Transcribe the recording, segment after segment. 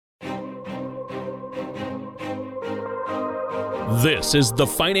This is the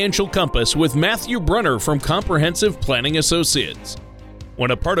Financial Compass with Matthew Brunner from Comprehensive Planning Associates.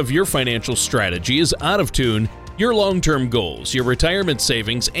 When a part of your financial strategy is out of tune, your long-term goals, your retirement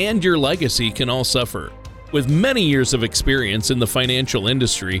savings, and your legacy can all suffer. With many years of experience in the financial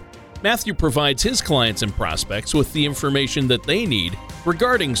industry, Matthew provides his clients and prospects with the information that they need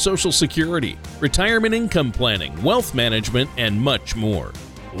regarding Social Security, retirement income planning, wealth management, and much more.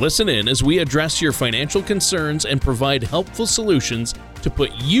 Listen in as we address your financial concerns and provide helpful solutions to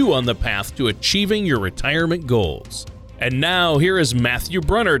put you on the path to achieving your retirement goals. And now, here is Matthew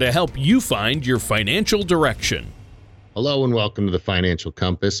Brunner to help you find your financial direction. Hello and welcome to the Financial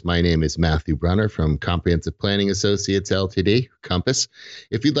Compass. My name is Matthew Brunner from Comprehensive Planning Associates Ltd., Compass.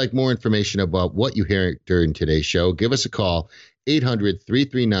 If you'd like more information about what you hear during today's show, give us a call,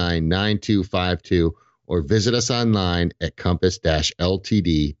 800-339-9252, or visit us online at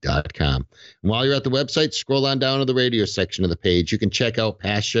compass-ltd.com. And while you're at the website, scroll on down to the radio section of the page. You can check out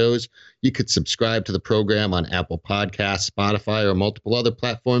past shows. You could subscribe to the program on Apple Podcasts, Spotify, or multiple other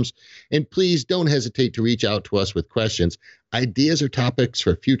platforms. And please don't hesitate to reach out to us with questions, ideas, or topics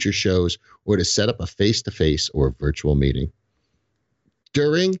for future shows, or to set up a face-to-face or virtual meeting.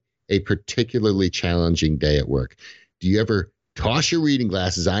 During a particularly challenging day at work, do you ever toss your reading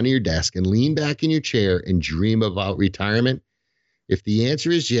glasses onto your desk and lean back in your chair and dream about retirement? If the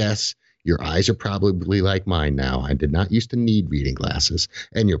answer is yes, your eyes are probably like mine now. I did not used to need reading glasses,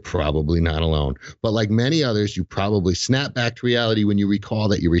 and you're probably not alone. But like many others, you probably snap back to reality when you recall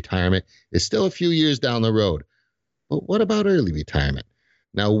that your retirement is still a few years down the road. But what about early retirement?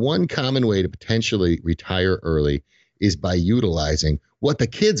 Now, one common way to potentially retire early is by utilizing what the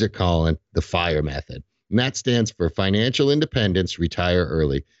kids are calling the FIRE method. And that stands for Financial Independence, Retire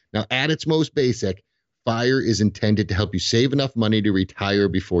Early. Now, at its most basic, FIRE is intended to help you save enough money to retire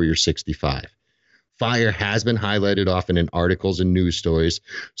before you're 65. FIRE has been highlighted often in articles and news stories,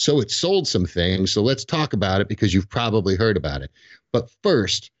 so it's sold some things. So let's talk about it because you've probably heard about it. But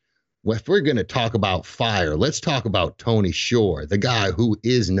first, if we're going to talk about FIRE, let's talk about Tony Shore, the guy who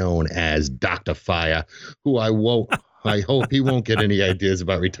is known as Dr. FIRE, who I hope he won't get any ideas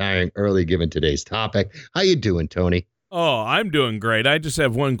about retiring early given today's topic. How you doing, Tony? Oh, I'm doing great. I just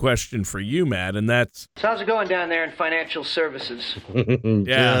have one question for you, Matt, and that's... How's it going down there in financial services?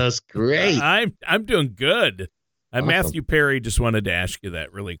 Yeah, Just great. I'm doing good. Awesome. Matthew Perry just wanted to ask you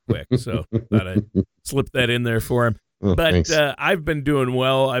that really quick, so thought I'd slip that in there for him. Oh, but thanks. I've been doing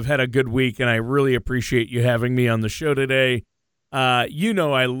well. I've had a good week, and I really appreciate you having me on the show today. You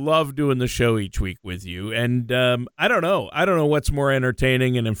know I love doing the show each week with you, and I don't know what's more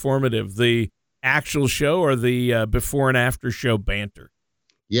entertaining and informative, the actual show or the before and after show banter.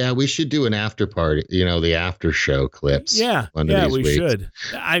 Yeah, we should do an after party, the after show clips. Yeah, we should.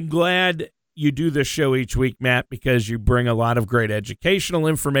 I'm glad you do this show each week, Matt, because you bring a lot of great educational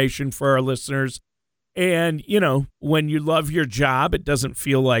information for our listeners. And, when you love your job, it doesn't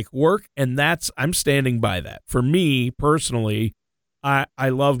feel like work, and I'm standing by that. For me, personally, I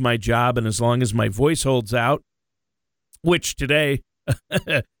love my job, and as long as my voice holds out, which today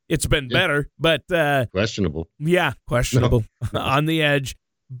it's been better, but questionable. Yeah, questionable. On the edge,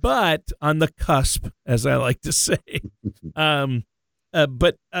 but on the cusp, as I like to say.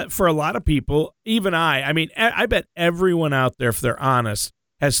 But for a lot of people, even I bet everyone out there, if they're honest,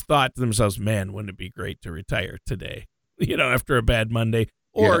 has thought to themselves, man, wouldn't it be great to retire today, after a bad Monday,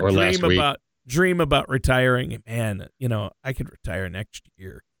 or dream about retiring. Man, I could retire next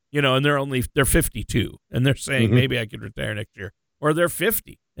year, and they're 52 and they're saying maybe I could retire next year, or they're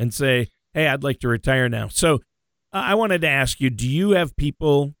 50 and say, hey, I'd like to retire now. So I wanted to ask you, do you have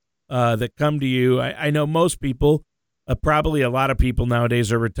people that come to you? I know most people, probably a lot of people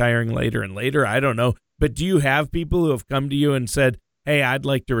nowadays are retiring later and later. I don't know. But do you have people who have come to you and said, hey, I'd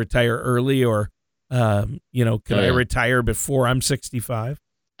like to retire early, or, could I retire before I'm 65?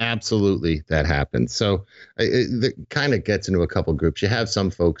 Absolutely, that happens. So it kind of gets into a couple groups. You have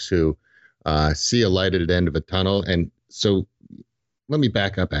some folks who see a light at the end of a tunnel. And so let me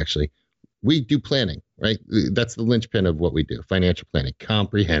back up, actually. We do planning, right? That's the linchpin of what we do, financial planning,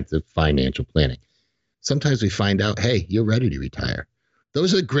 comprehensive financial planning. Sometimes we find out, hey, you're ready to retire.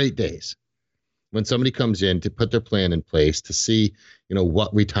 Those are the great days when somebody comes in to put their plan in place to see,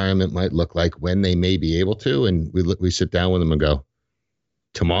 what retirement might look like, when they may be able to. And we sit down with them and go,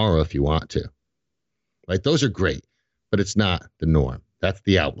 tomorrow if you want to. Right? Those are great, but it's not the norm. That's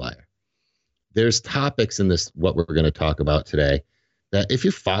the outlier. There's topics in this, what we're going to talk about today, that if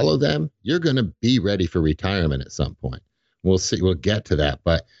you follow them, you're going to be ready for retirement at some point. We'll see. We'll get to that.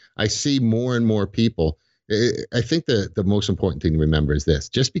 But I see more and more people. I think the most important thing to remember is this: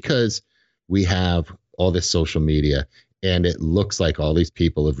 just because we have all this social media, and it looks like all these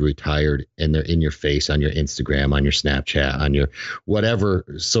people have retired and they're in your face on your Instagram, on your Snapchat, on your whatever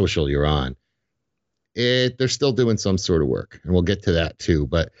social you're on. They're still doing some sort of work, and we'll get to that too.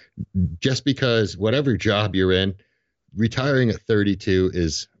 But just because whatever job you're in, retiring at 32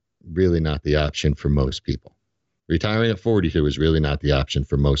 is really not the option for most people. Retiring at 42 is really not the option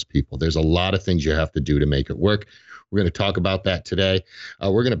for most people. There's a lot of things you have to do to make it work. We're going to talk about that today.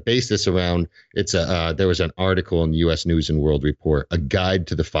 We're going to base this around, there was an article in U.S. News and World Report, A Guide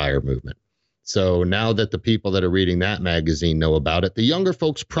to the FIRE Movement. So now that the people that are reading that magazine know about it, the younger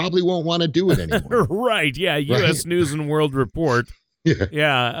folks probably won't want to do it anymore. Right. Yeah. U.S. News and World Report.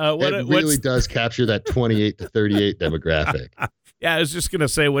 Yeah. It really does capture that 28 to 38 demographic. Yeah, I was just going to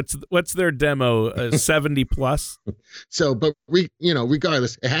say, what's their demo, 70 plus? So, but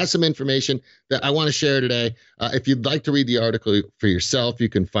regardless, it has some information that I want to share today. If you'd like to read the article for yourself, you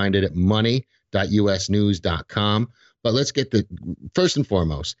can find it at money.usnews.com. But let's get first and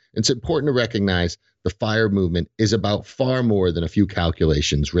foremost, it's important to recognize the FIRE movement is about far more than a few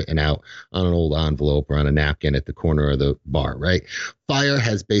calculations written out on an old envelope or on a napkin at the corner of the bar, right? FIRE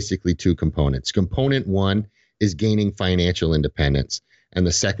has basically two components. Component one is gaining financial independence, and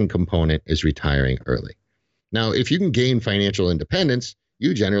the second component is retiring early. Now, if you can gain financial independence,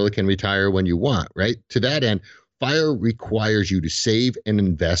 you generally can retire when you want, right? To that end, FIRE requires you to save and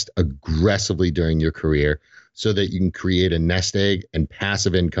invest aggressively during your career so that you can create a nest egg and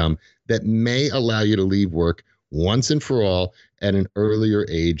passive income that may allow you to leave work once and for all at an earlier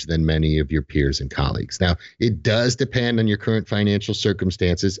age than many of your peers and colleagues. Now, it does depend on your current financial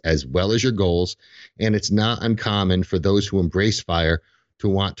circumstances as well as your goals, and it's not uncommon for those who embrace FIRE to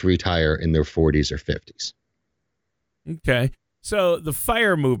want to retire in their 40s or 50s. Okay. So the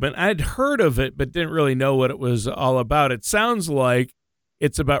FIRE movement, I'd heard of it, but didn't really know what it was all about. It sounds like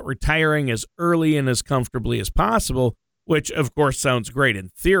it's about retiring as early and as comfortably as possible, which, of course, sounds great in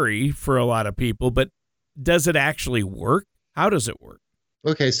theory for a lot of people, but does it actually work? How does it work?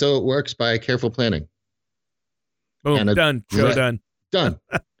 Okay, so it works by careful planning. Boom, done. Show done. Done.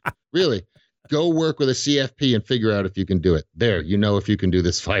 Really. Go work with a CFP and figure out if you can do it. There, if you can do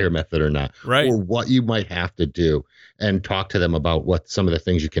this FIRE method or not, right? Or what you might have to do, and talk to them about what some of the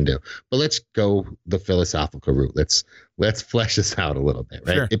things you can do. But let's go the philosophical route. Let's flesh this out a little bit,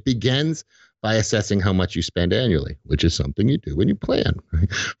 right? Sure. It begins by assessing how much you spend annually, which is something you do when you plan.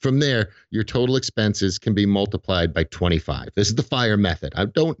 Right? From there, your total expenses can be multiplied by 25. This is the FIRE method. I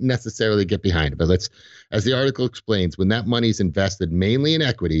don't necessarily get behind it, but as the article explains, when that money is invested mainly in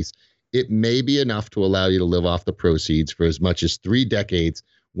equities, it may be enough to allow you to live off the proceeds for as much as 3 decades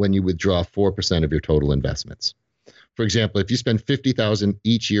when you withdraw 4% of your total investments. For example, if you spend $50,000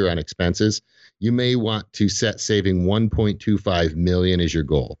 each year on expenses, you may want to set saving $1.25 million as your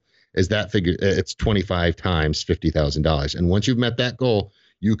goal. As that figure, it's 25 times $50,000. And once you've met that goal,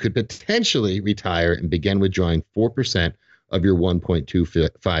 you could potentially retire and begin withdrawing 4% of your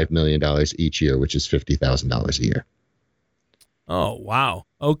 $1.25 million each year, which is $50,000 a year. Oh, wow.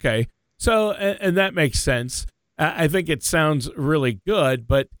 Okay. So, and that makes sense. I think it sounds really good,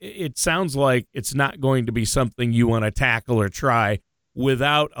 but it sounds like it's not going to be something you want to tackle or try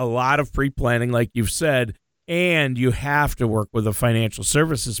without a lot of pre-planning, like you've said, and you have to work with a financial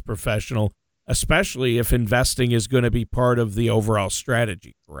services professional, especially if investing is going to be part of the overall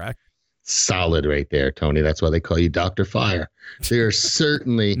strategy, correct? Solid right there, Tony. That's why they call you Dr. FIRE. There are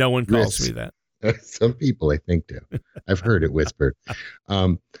certainly no one calls me that. Some people, I think, do. I've heard it whispered.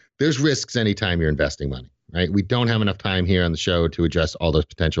 There's risks anytime you're investing money, right? We don't have enough time here on the show to address all those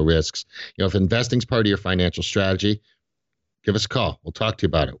potential risks. If investing's part of your financial strategy, give us a call. We'll talk to you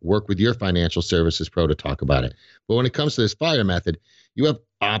about it. Work with your financial services pro to talk about it. But when it comes to this FIRE method, you have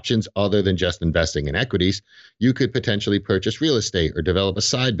options other than just investing in equities. You could potentially purchase real estate or develop a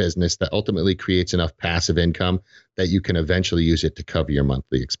side business that ultimately creates enough passive income that you can eventually use it to cover your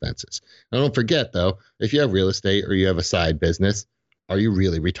monthly expenses. Now, don't forget, though, if you have real estate or you have a side business, are you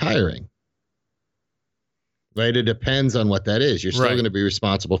really retiring? Right? It depends on what that is. You're still going to be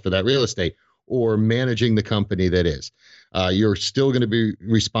responsible for that real estate or managing the company that is. You're still going to be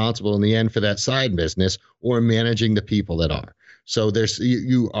responsible in the end for that side business or managing the people that are. So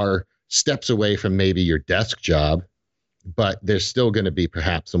you are steps away from maybe your desk job, but there's still going to be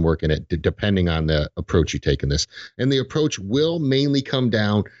perhaps some work in it depending on the approach you take in this. And the approach will mainly come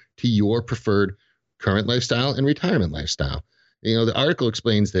down to your preferred current lifestyle and retirement lifestyle. The article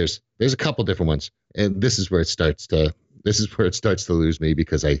explains there's a couple different ones, and this is where it starts to lose me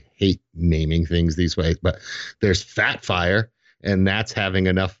because I hate naming things these ways. But there's fat FIRE, and that's having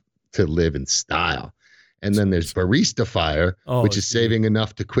enough to live in style. And then there's barista fire, which is saving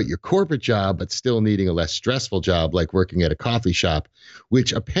enough to quit your corporate job, but still needing a less stressful job like working at a coffee shop,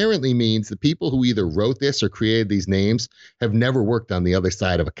 which apparently means the people who either wrote this or created these names have never worked on the other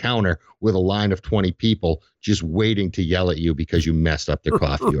side of a counter with a line of 20 people just waiting to yell at you because you messed up their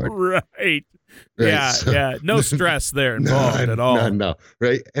coffee order. Right. Yeah, so, yeah. No stress there involved at all. No.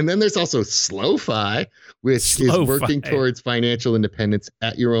 Right. And then there's also Slow-Fi, which is working towards financial independence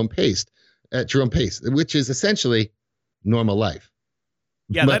at your own pace, which is essentially normal life.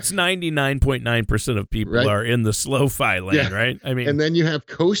 Yeah, that's 99.9% of people are in the Slow-Fi lane, right? I mean, and then you have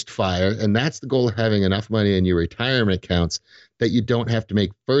Coast-Fire, and that's the goal of having enough money in your retirement accounts that you don't have to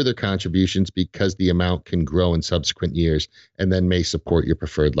make further contributions because the amount can grow in subsequent years and then may support your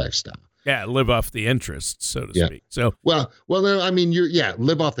preferred lifestyle. Yeah, live off the interest, so to speak. So I mean,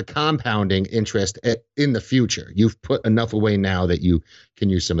 live off the compounding interest in the future. You've put enough away now that you can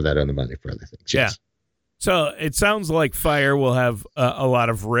use some of that other money for other things. Yes. Yeah. So it sounds like FIRE will have a lot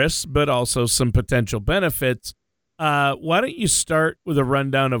of risks, but also some potential benefits. Why don't you start with a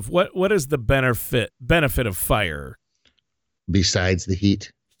rundown of what is the benefit of FIRE? Besides the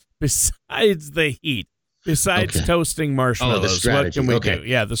heat? Besides the heat. Besides toasting marshmallows, what can we do?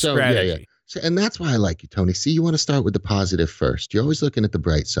 Yeah, the strategy. Yeah. So, and that's why I like you, Tony. See, you want to start with the positive first. You're always looking at the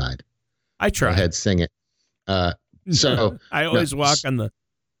bright side. I try. Go ahead, sing it. I always walk on the...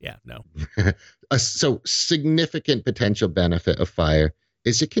 Yeah, no. So significant potential benefit of FIRE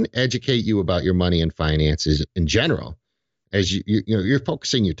is it can educate you about your money and finances in general. As you're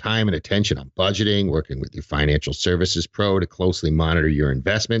focusing your time and attention on budgeting, working with your financial services pro to closely monitor your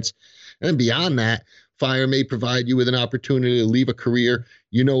investments. And beyond that, FIRE may provide you with an opportunity to leave a career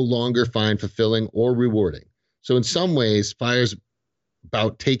you no longer find fulfilling or rewarding. So in some ways, FIRE's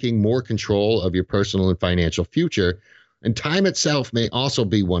about taking more control of your personal and financial future, and time itself may also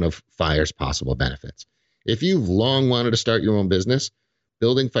be one of FIRE's possible benefits. If you've long wanted to start your own business,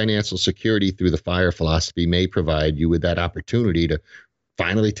 building financial security through the FIRE philosophy may provide you with that opportunity to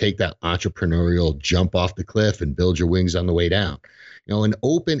finally take that entrepreneurial jump off the cliff and build your wings on the way down. An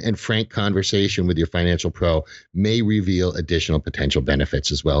open and frank conversation with your financial pro may reveal additional potential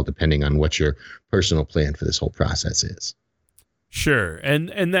benefits as well, depending on what your personal plan for this whole process is. Sure,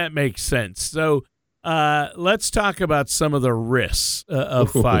 and that makes sense. So let's talk about some of the risks of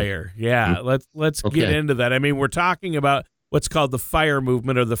FIRE. Yeah, let's get into that. I mean, we're talking about what's called the FIRE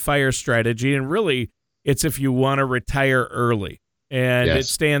movement or the FIRE strategy, and really, it's if you want to retire early, and it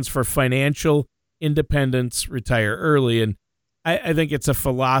stands for Financial Independence, Retire Early, and I think it's a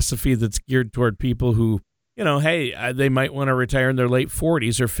philosophy that's geared toward people who, they might want to retire in their late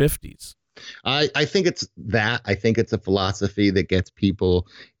 40s or 50s. I think it's that. I think it's a philosophy that gets people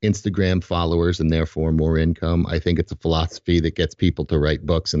Instagram followers and therefore more income. I think it's a philosophy that gets people to write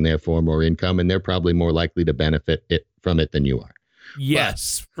books and therefore more income, and they're probably more likely to benefit from it than you are.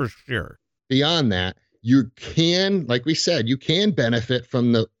 Yes, for sure. Beyond that, you can, like we said, you can benefit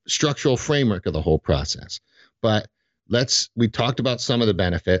from the structural framework of the whole process. But we talked about some of the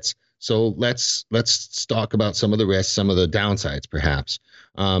benefits. So let's talk about some of the risks, some of the downsides, perhaps.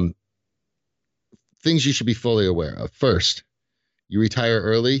 Things you should be fully aware of. First, you retire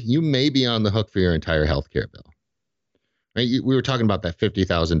early, you may be on the hook for your entire healthcare bill. Right? We were talking about that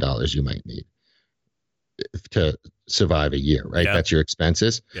 $50,000 you might need to survive a year, right? Yeah. That's your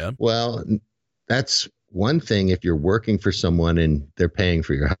expenses. Yeah. Well, that's one thing if you're working for someone and they're paying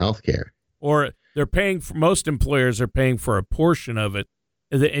for your healthcare. Or they're paying for, most employers are paying for a portion of it,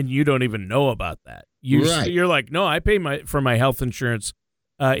 and you don't even know about that. You're like, no, I pay for my health insurance.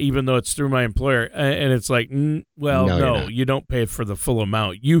 Even though it's through my employer, and it's like, no, you don't pay for the full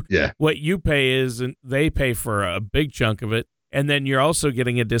amount. What you pay is, and they pay for a big chunk of it, and then you're also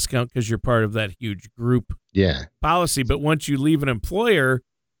getting a discount because you're part of that huge group policy. But once you leave an employer,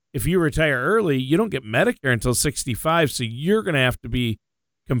 if you retire early, you don't get Medicare until 65, so you're going to have to be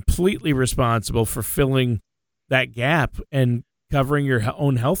completely responsible for filling that gap and covering your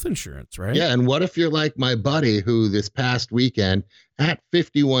own health insurance, right? Yeah, and what if you're like my buddy who this past weekend, at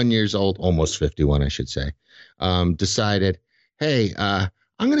 51 years old, almost 51, I should say, decided, hey, I'm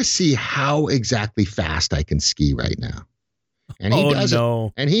going to see how exactly fast I can ski right now. And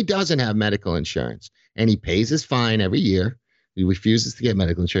he doesn't have medical insurance, and he pays his fine every year. He refuses to get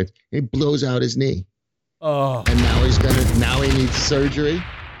medical insurance, and he blows out his knee. Oh, and now he needs surgery.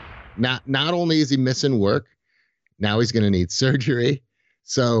 Not only is he missing work, now he's going to need surgery.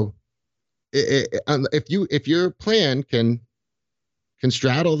 So if your plan can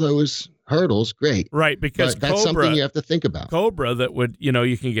straddle those hurdles, great. Right, because that's something you have to think about. COBRA, that would,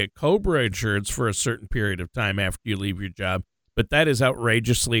 you can get COBRA insurance for a certain period of time after you leave your job, but that is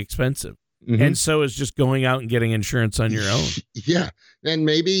outrageously expensive. And so is just going out and getting insurance on your own. Yeah. And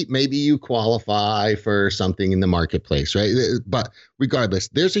maybe you qualify for something in the marketplace, right? But regardless,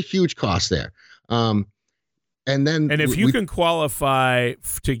 there's a huge cost there. And if you can qualify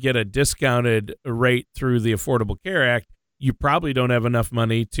to get a discounted rate through the Affordable Care Act, you probably don't have enough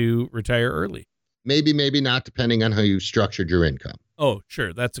money to retire early. Maybe not, depending on how you structured your income. Oh,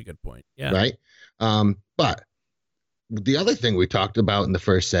 sure. That's a good point. Yeah. Right. But the other thing we talked about in the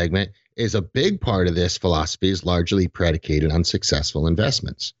first segment is a big part of this philosophy is largely predicated on successful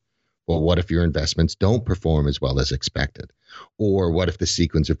investments. Well, what if your investments don't perform as well as expected? Or what if the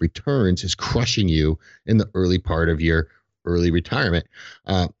sequence of returns is crushing you in the early part of your early retirement?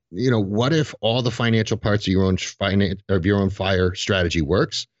 What if all the financial parts of your own FIRE strategy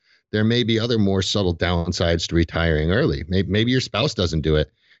works? There may be other more subtle downsides to retiring early. Maybe your spouse doesn't do it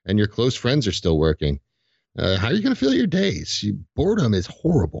and your close friends are still working. How are you going to fill your days? Boredom is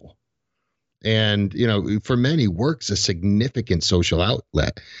horrible. And, for many, work's a significant social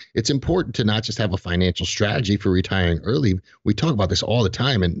outlet. It's important to not just have a financial strategy for retiring early. We talk about this all the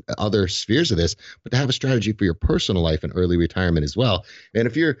time in other spheres of this, but to have a strategy for your personal life and early retirement as well. And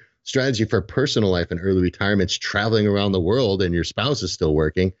if your strategy for personal life and early retirement is traveling around the world and your spouse is still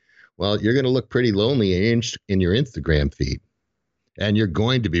working, well, you're going to look pretty lonely in your Instagram feed. And you're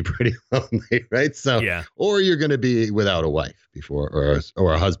going to be pretty lonely, right? So, yeah. Or you're going to be without a wife before,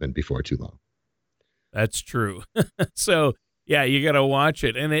 or a husband before too long. That's true. So, yeah, you got to watch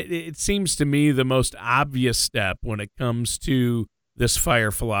it. And it seems to me the most obvious step when it comes to this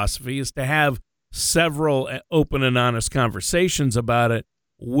FIRE philosophy is to have several open and honest conversations about it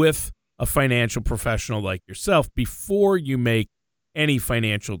with a financial professional like yourself before you make any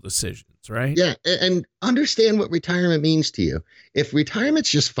financial decisions, right? Yeah, and understand what retirement means to you. If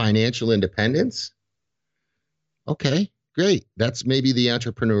retirement's just financial independence, okay, great. That's maybe the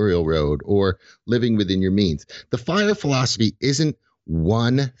entrepreneurial road or living within your means. The FIRE philosophy isn't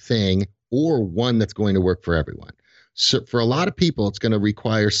one thing or one that's going to work for everyone. So for a lot of people, it's going to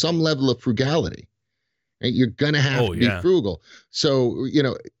require some level of frugality. Right? You're going to have to be frugal. So,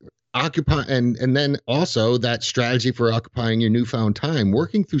 occupy and then also that strategy for occupying your newfound time,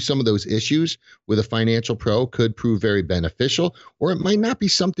 working through some of those issues with a financial pro could prove very beneficial, or it might not be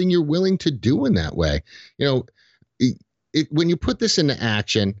something you're willing to do in that way. When you put this into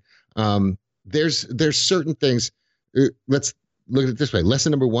action, there's certain things. Let's look at it this way.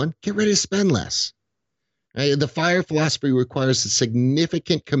 Lesson number 1, get ready to spend less. The FIRE philosophy requires a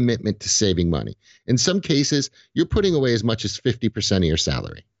significant commitment to saving money. In some cases, you're putting away as much as 50% of your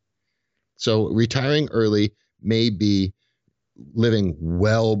salary. So retiring early may be living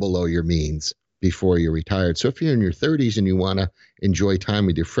well below your means before you're retired. So if you're in your 30s and you want to enjoy time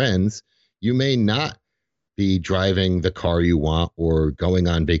with your friends, you may not be driving the car you want or going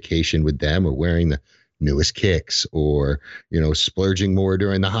on vacation with them or wearing the newest kicks or, splurging more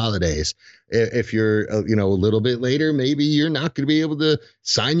during the holidays. If you're, a little bit later, maybe you're not going to be able to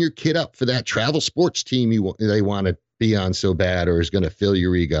sign your kid up for that travel sports team they want to be on so bad or is going to fill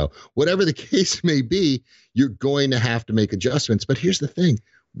your ego. Whatever the case may be, you're going to have to make adjustments. But here's the thing.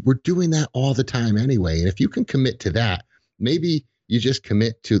 We're doing that all the time anyway. And if you can commit to that, maybe you just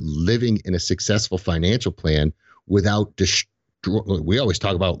commit to living in a successful financial plan without we always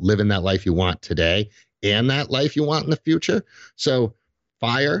talk about living that life you want today and that life you want in the future. So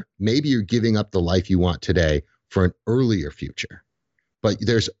FIRE, maybe you're giving up the life you want today for an earlier future, but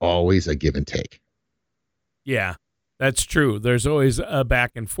there's always a give and take. Yeah, that's true. There's always a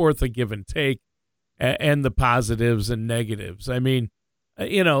back and forth, a give and take, and the positives and negatives. I mean,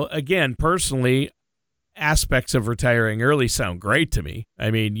 again, personally, aspects of retiring early sound great to me. I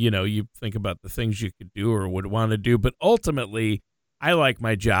mean, you think about the things you could do or would want to do, but ultimately, I like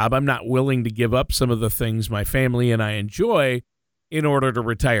my job. I'm not willing to give up some of the things my family and I enjoy in order to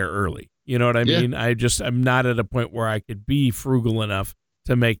retire early. You know what I mean? I'm not at a point where I could be frugal enough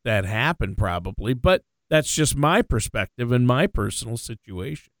to make that happen probably, but that's just my perspective and my personal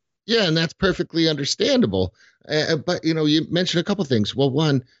situation. Yeah, and that's perfectly understandable. But, you mentioned a couple things. Well,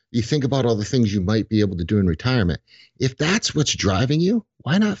 one, you think about all the things you might be able to do in retirement. If that's what's driving you,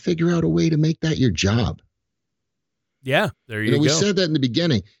 why not figure out a way to make that your job? Yeah, there you go. We said that in the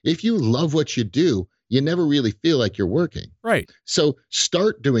beginning. If you love what you do, you never really feel like you're working. Right. So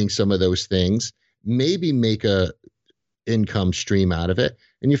start doing some of those things, maybe make a income stream out of it,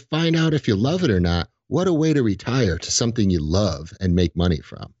 and you find out if you love it or not. What a way to retire to something you love and make money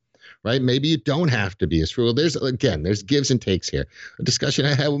from, right? Maybe you don't have to be as frugal. There's gives and takes here. A discussion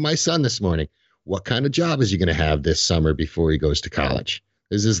I had with my son this morning. What kind of job is he going to have this summer before he goes to college?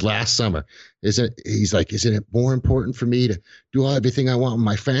 This is his last summer. Isn't it more important for me to do everything I want with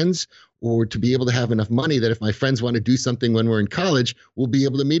my friends or to be able to have enough money that if my friends want to do something when we're in college, we'll be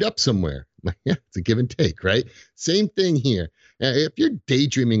able to meet up somewhere. Yeah, it's a give and take, right? Same thing here. If you're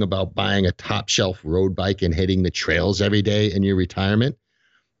daydreaming about buying a top shelf road bike and hitting the trails every day in your retirement,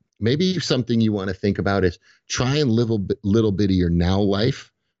 maybe something you want to think about is try and live a little bit of your now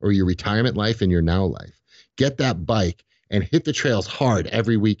life or your retirement life in your now life. Get that bike and hit the trails hard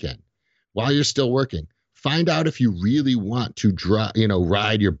every weekend while you're still working. Find out if you really want to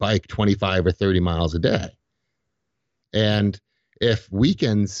ride your bike 25 or 30 miles a day. And if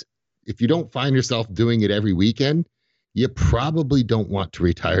you don't find yourself doing it every weekend, you probably don't want to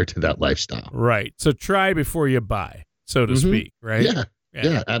retire to that lifestyle. Right. So try before you buy, so to speak, right?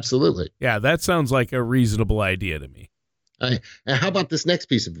 Yeah, absolutely. Yeah, that sounds like a reasonable idea to me. And how about this next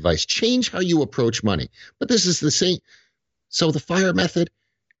piece of advice? Change how you approach money. But this is the same. So the FIRE method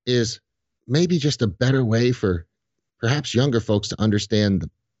is maybe just a better way for perhaps younger folks to understand the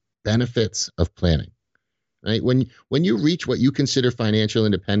benefits of planning. Right? When you reach what you consider financial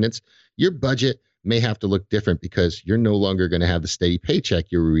independence, your budget may have to look different because you're no longer going to have the steady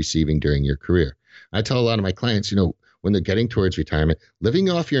paycheck you were receiving during your career. I tell a lot of my clients, when they're getting towards retirement, living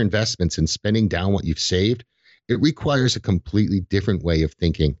off your investments and spending down what you've saved, it requires a completely different way of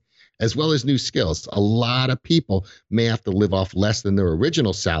thinking, as well as new skills. A lot of people may have to live off less than their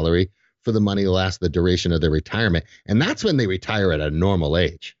original salary for the money to last the duration of their retirement. And that's when they retire at a normal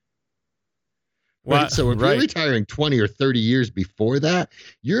age. Right? So if you're retiring 20 or 30 years before that,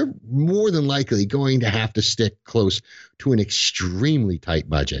 you're more than likely going to have to stick close to an extremely tight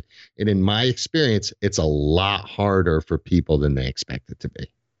budget. And in my experience, it's a lot harder for people than they expect it to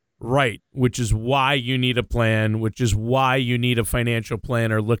be. Right, which is why you need a plan, which is why you need a financial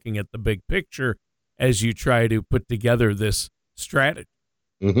planner looking at the big picture as you try to put together this strategy.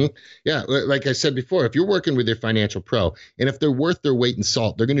 Mm-hmm. Yeah, like I said before, if you're working with your financial pro, and if they're worth their weight in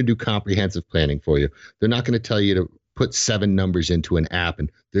salt, they're going to do comprehensive planning for you. They're not going to tell you to put 7 numbers into an app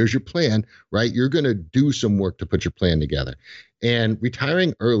and there's your plan, right? You're going to do some work to put your plan together. And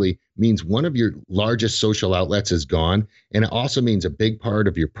retiring early means one of your largest social outlets is gone. And it also means a big part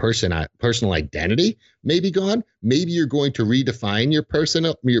of your personal identity may be gone. Maybe you're going to redefine your person,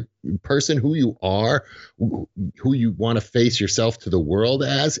 who you are, who you want to face yourself to the world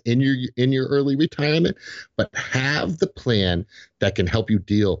as in your early retirement. But have the plan that can help you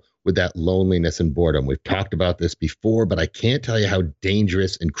deal with that loneliness and boredom. We've talked about this before, but I can't tell you how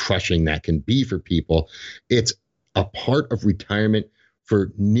dangerous and crushing that can be for people. It's a part of retirement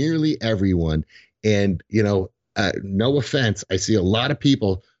for nearly everyone. And, no offense, I see a lot of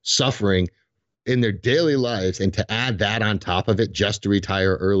people suffering in their daily lives. And to add that on top of it just to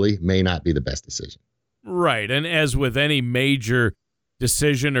retire early may not be the best decision. Right. And as with any major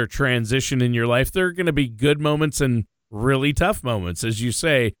decision or transition in your life, there are going to be good moments and really tough moments, as you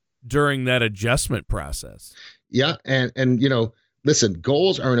say, during that adjustment process. Yeah. And listen,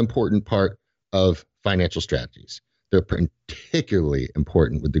 goals are an important part of financial strategies. They're particularly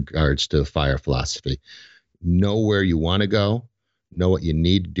important with regards to the FIRE philosophy. Know where you want to go, know what you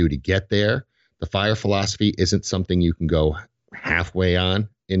need to do to get there. The FIRE philosophy isn't something you can go halfway on,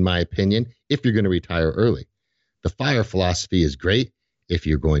 in my opinion, if you're going to retire early. The FIRE philosophy is great if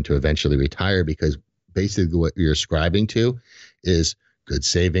you're going to eventually retire, because basically what you're ascribing to is good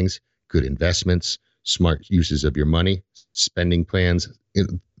savings, good investments, smart uses of your money, spending plans,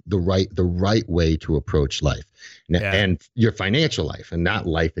 the right way to approach life and your financial life, and not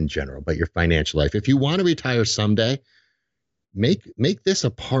life in general, but your financial life. If you want to retire someday, make this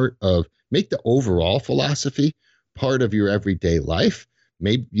make the overall philosophy part of your everyday life.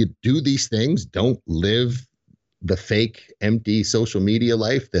 Maybe you do these things, don't live the fake, empty social media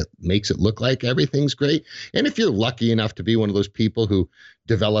life that makes it look like everything's great. And if you're lucky enough to be one of those people who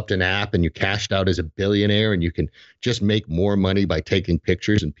developed an app and you cashed out as a billionaire and you can just make more money by taking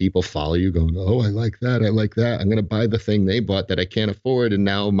pictures and people follow you going, oh, I like that. I'm going to buy the thing they bought that I can't afford. And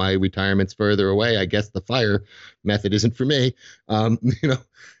now my retirement's further away. I guess the FIRE method isn't for me.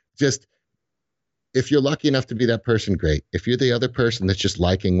 Just if you're lucky enough to be that person, great. If you're the other person that's just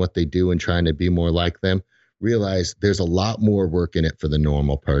liking what they do and trying to be more like them, realize there's a lot more work in it for the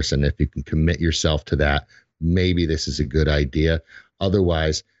normal person. If you can commit yourself to that, maybe this is a good idea.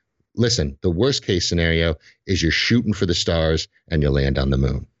 Otherwise, listen, the worst case scenario is you're shooting for the stars and you land on the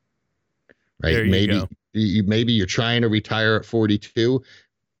moon. Right? There you go. Maybe you're trying to retire at 42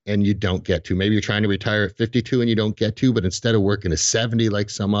 and you don't get to. Maybe you're trying to retire at 52 and you don't get to, but instead of working to 70 like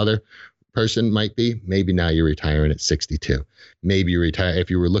some other person might be, maybe now you're retiring at 62. Maybe you retire, if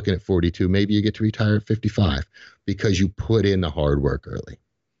you were looking at 42, maybe you get to retire at 55 because you put in the hard work early.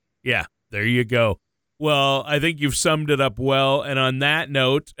 Yeah, there you go. Well, I think you've summed it up well. And on that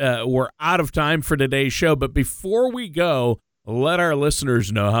note, we're out of time for today's show. But before we go, let our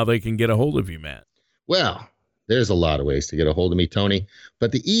listeners know how they can get a hold of you, Matt. Well, there's a lot of ways to get a hold of me, Tony.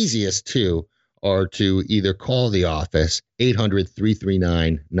 But the easiest two are to either call the office,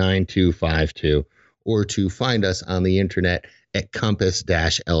 800-339-9252, or to find us on the internet at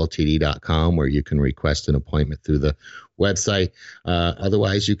compass-ltd.com, where you can request an appointment through the website.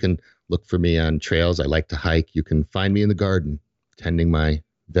 Otherwise, you can look for me on trails. I like to hike. You can find me in the garden tending my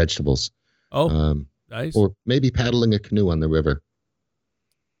vegetables. Oh, nice. Or maybe paddling a canoe on the river.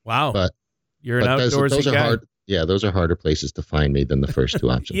 Wow. But you're an outdoorsy those are guy. hard. Yeah, those are harder places to find me than the first two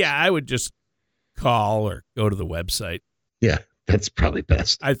options. Yeah, I would just call or go to the website. Yeah, that's probably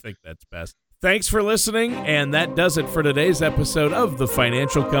best. I think that's best. Thanks for listening, and that does it for today's episode of The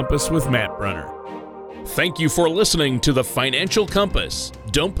Financial Compass with Matt Brunner. Thank you for listening to The Financial Compass.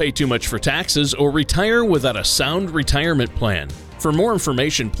 Don't pay too much for taxes or retire without a sound retirement plan. For more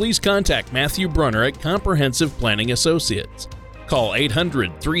information, please contact Matthew Brunner at Comprehensive Planning Associates. Call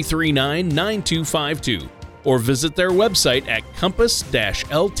 800-339-9252 or visit their website at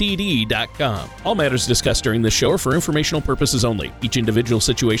compass-ltd.com. All matters discussed during this show are for informational purposes only. Each individual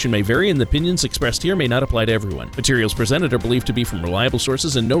situation may vary, and the opinions expressed here may not apply to everyone. Materials presented are believed to be from reliable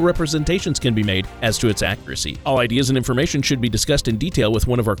sources, and no representations can be made as to its accuracy. All ideas and information should be discussed in detail with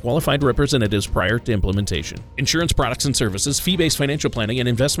one of our qualified representatives prior to implementation. Insurance products and services, fee-based financial planning, and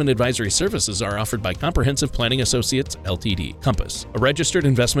investment advisory services are offered by Comprehensive Planning Associates, Ltd. Compass, a registered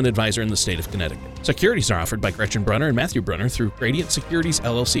investment advisor in the state of Connecticut. Securities are offered by Gretchen Brunner and Matthew Brunner through Gradient Securities,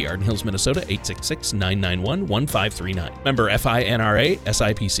 LLC, Arden Hills, Minnesota, 866-991-1539. Member FINRA,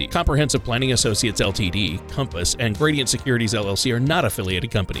 SIPC. Comprehensive Planning Associates, Ltd., Compass, and Gradient Securities, LLC are not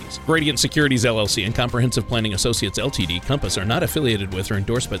affiliated companies. Gradient Securities, LLC, and Comprehensive Planning Associates, Ltd., Compass, are not affiliated with or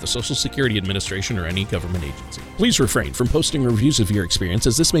endorsed by the Social Security Administration or any government agency. Please refrain from posting reviews of your experience,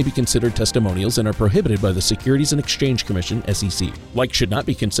 as this may be considered testimonials and are prohibited by the Securities and Exchange Commission, SEC. Likes should not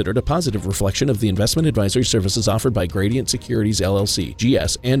be considered a positive reflection of the investment advisory services offered by Gradient Securities, LLC,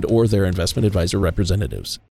 GS, and or their investment advisor representatives.